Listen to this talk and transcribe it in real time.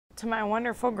to my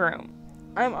wonderful groom.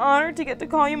 I'm honored to get to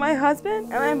call you my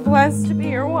husband, and I'm blessed to be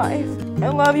your wife. I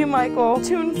love you, Michael,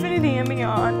 to infinity and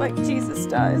beyond, like Jesus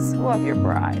does. Love your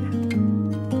bride.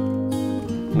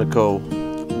 Nicole,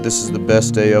 this is the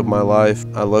best day of my life.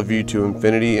 I love you to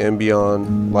infinity and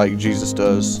beyond, like Jesus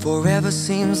does. Forever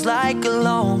seems like a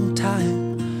long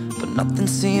time, but nothing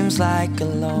seems like a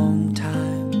long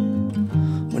time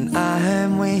when I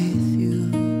am with you.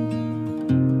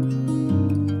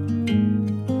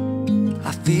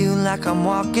 I feel like I'm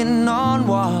walking on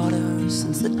water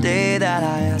since the day that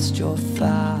I asked your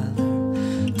father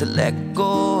to let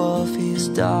go of his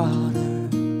daughter.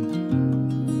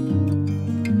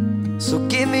 So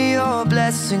give me your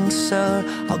blessing, sir.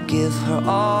 I'll give her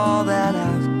all that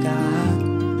I've got.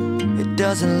 It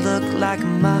doesn't look like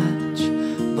much,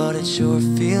 but it sure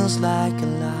feels like a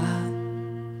lot.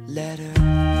 Let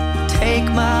her take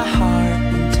my heart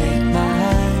and take my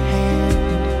hand.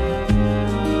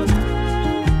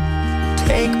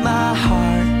 Take my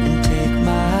heart and take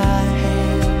my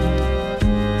hand.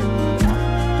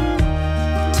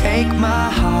 Take my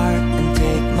heart and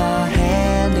take my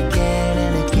hand again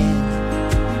and again.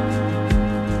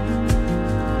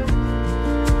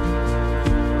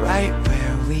 Right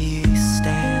where we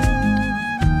stand.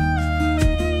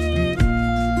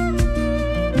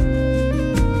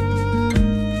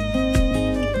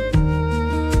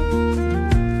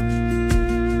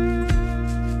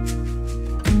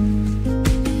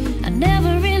 I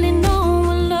never really know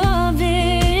what love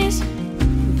is,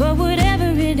 but whatever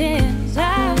it is,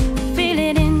 I feel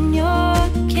it in your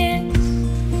kiss.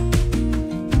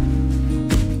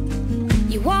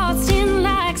 You waltzed in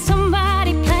like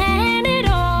somebody planned it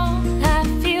all. I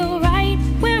feel right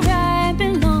where I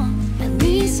belong. At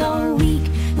least all weak,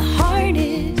 my heart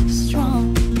is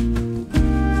strong.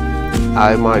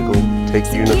 I, Michael, take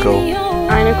you, Nicole,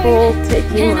 I, Nicole, take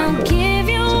you, And I'll Michael, give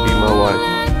you to be my wife,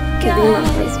 to be my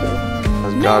husband.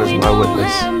 as God is my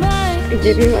witness. I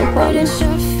give you my promise. It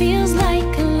sure feels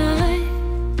like a lie.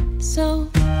 So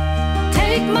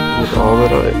take my With all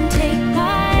that I am,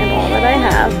 And all that I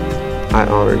have, I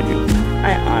honor you.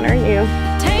 I honor you.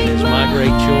 It It is my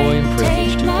great joy and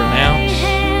privilege to pronounce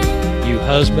you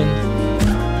husband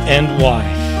and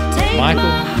wife. Michael,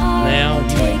 now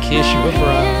you may kiss your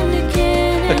bride.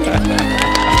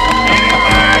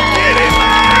 Get it,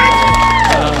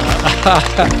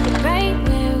 Mike!